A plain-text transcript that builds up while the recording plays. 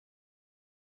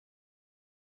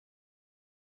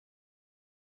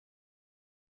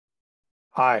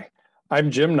Hi, I'm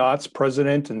Jim Knotts,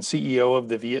 President and CEO of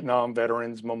the Vietnam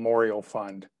Veterans Memorial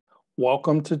Fund.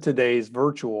 Welcome to today's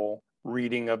virtual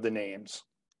reading of the names.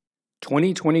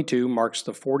 2022 marks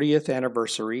the 40th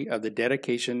anniversary of the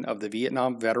dedication of the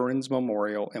Vietnam Veterans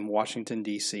Memorial in Washington,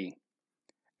 D.C.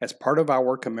 As part of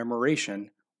our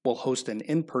commemoration, we'll host an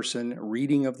in-person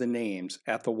reading of the names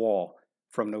at the wall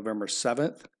from November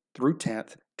 7th through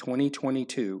 10th,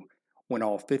 2022, when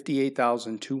all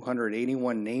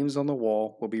 58,281 names on the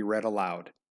wall will be read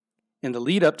aloud. In the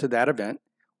lead up to that event,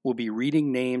 we'll be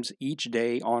reading names each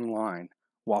day online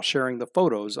while sharing the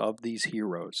photos of these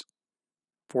heroes.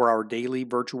 For our daily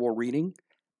virtual reading,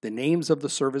 the names of the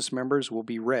service members will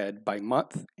be read by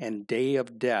month and day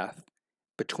of death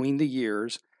between the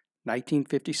years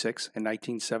 1956 and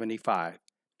 1975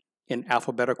 in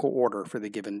alphabetical order for the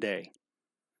given day.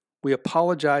 We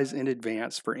apologize in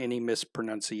advance for any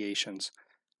mispronunciations.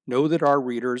 Know that our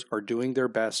readers are doing their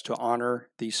best to honor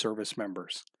these service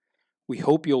members. We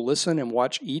hope you'll listen and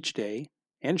watch each day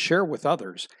and share with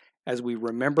others as we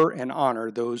remember and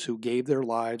honor those who gave their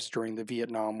lives during the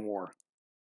Vietnam War.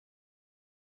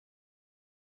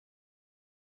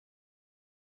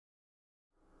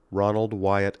 Ronald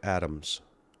Wyatt Adams,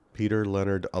 Peter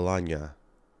Leonard Alanya,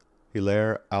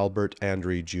 Hilaire Albert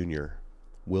Andre Jr.,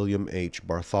 William H.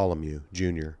 Bartholomew,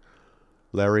 Jr.,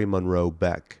 Larry Monroe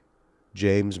Beck,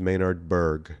 James Maynard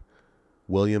Berg,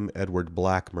 William Edward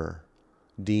Blackmer,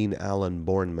 Dean Allen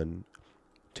Bornman,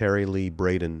 Terry Lee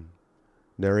Braden,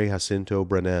 Neri Jacinto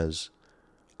Brenes,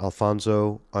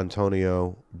 Alfonso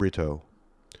Antonio Brito,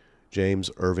 James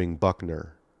Irving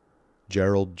Buckner,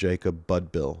 Gerald Jacob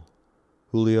Budbill,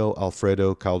 Julio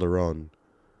Alfredo Calderon,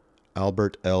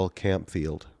 Albert L.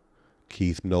 Campfield,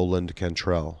 Keith Noland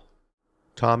Cantrell,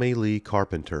 Tommy Lee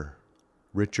Carpenter,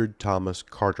 Richard Thomas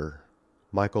Carter,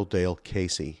 Michael Dale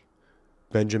Casey,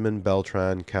 Benjamin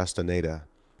Beltran Castaneda,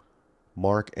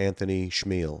 Mark Anthony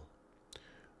Schmiel,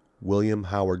 William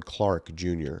Howard Clark,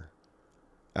 Jr.,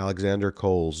 Alexander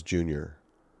Coles, Jr.,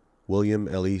 William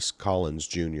Elise Collins,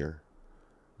 Jr.,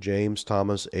 James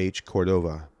Thomas H.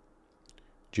 Cordova,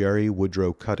 Jerry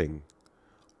Woodrow Cutting,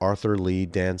 Arthur Lee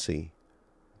Dancy,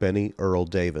 Benny Earl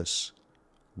Davis,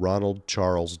 Ronald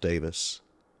Charles Davis,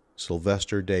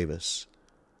 Sylvester Davis,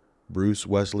 Bruce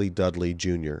Wesley Dudley,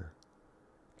 Jr.,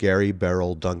 Gary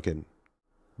Beryl Duncan,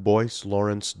 Boyce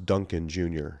Lawrence Duncan,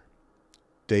 Jr.,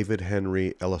 David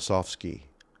Henry Elisofsky,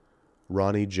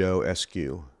 Ronnie Joe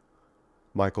Eskew,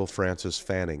 Michael Francis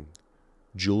Fanning,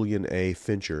 Julian A.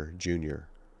 Fincher, Jr.,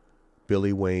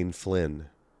 Billy Wayne Flynn,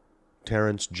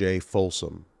 Terrence J.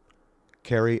 Folsom,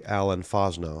 Carrie Allen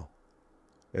Fosno,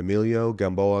 Emilio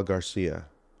Gamboa Garcia,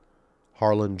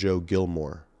 Harlan Joe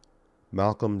Gilmore,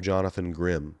 Malcolm Jonathan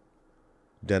Grimm,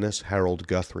 Dennis Harold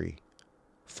Guthrie,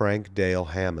 Frank Dale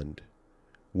Hammond,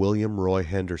 William Roy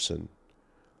Henderson,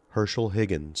 Herschel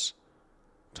Higgins,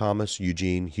 Thomas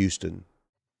Eugene Houston,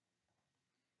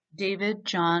 David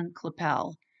John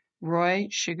Clappel, Roy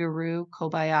Shigeru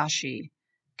Kobayashi,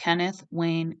 Kenneth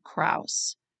Wayne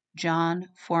Krause, John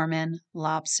Foreman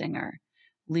Lobsinger,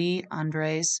 Lee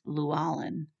Andres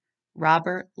Llewellyn,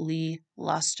 Robert Lee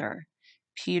Luster,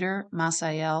 Peter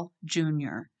Masael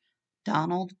Jr.,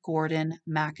 Donald Gordon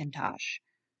McIntosh,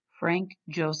 Frank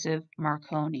Joseph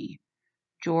Marconi,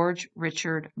 George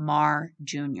Richard Marr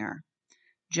Jr.,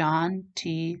 John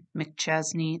T.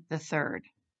 McChesney III,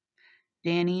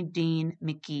 Danny Dean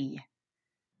McGee,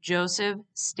 Joseph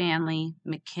Stanley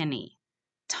McKinney,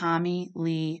 Tommy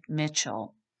Lee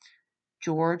Mitchell,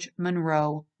 George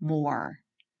Monroe Moore,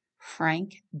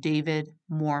 Frank David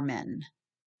Moorman,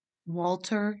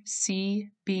 Walter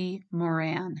C. B.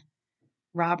 Moran,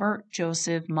 Robert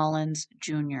Joseph Mullins,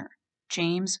 Jr.,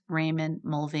 James Raymond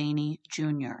Mulvaney,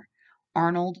 Jr.,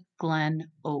 Arnold Glenn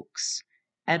Oakes,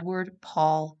 Edward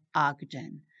Paul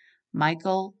Ogden,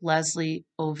 Michael Leslie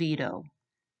Oviedo,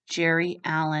 Jerry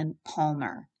Allen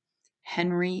Palmer,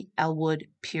 Henry Elwood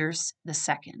Pierce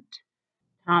II,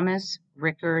 Thomas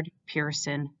Rickard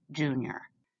Pearson, Jr.,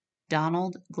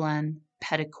 Donald Glenn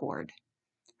Petticord,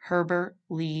 Herbert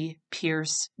Lee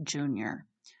Pierce, Jr.,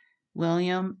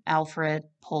 William Alfred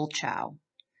Polchow,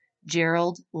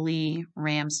 Gerald Lee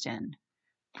Ramsden,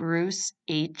 Bruce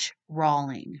H.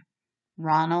 Rawling,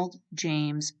 Ronald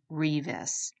James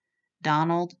Revis,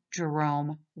 Donald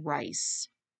Jerome Rice,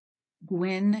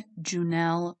 Gwyn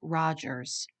Junell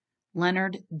Rogers,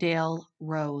 Leonard Dale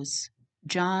Rose,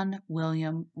 John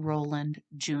William Rowland,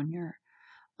 Jr.,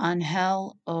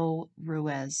 Angel O.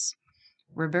 Ruiz,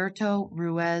 Roberto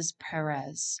Ruiz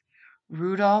Perez,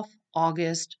 Rudolph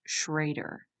August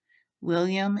Schrader,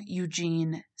 William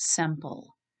Eugene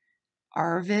Semple,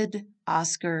 Arvid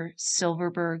Oscar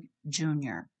Silverberg,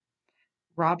 Jr.,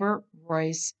 Robert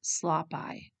Royce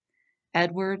Sloppy,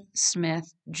 Edward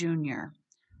Smith, Jr.,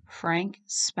 Frank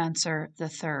Spencer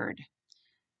III,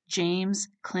 James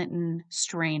Clinton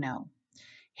Strano,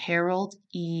 Harold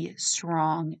E.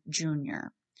 Strong, Jr.,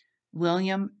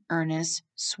 William Ernest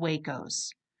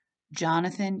Swakos,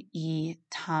 Jonathan E.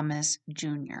 Thomas,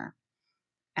 Jr.,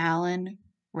 Alan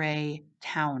Ray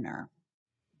Towner,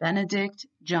 Benedict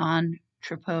John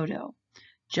Tripodot,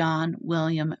 John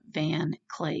William Van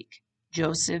Clake,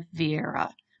 Joseph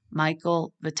Vieira,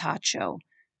 Michael Vitaccio,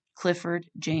 Clifford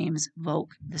James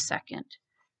Volk II,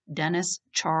 Dennis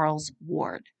Charles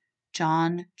Ward,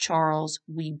 John Charles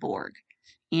Weborg,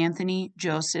 Anthony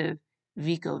Joseph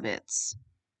Vikovitz,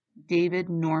 David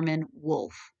Norman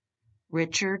Wolfe,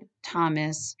 Richard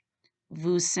Thomas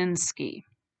Vucinski,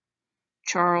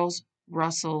 Charles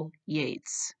Russell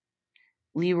Yates,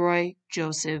 Leroy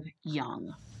Joseph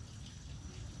Young.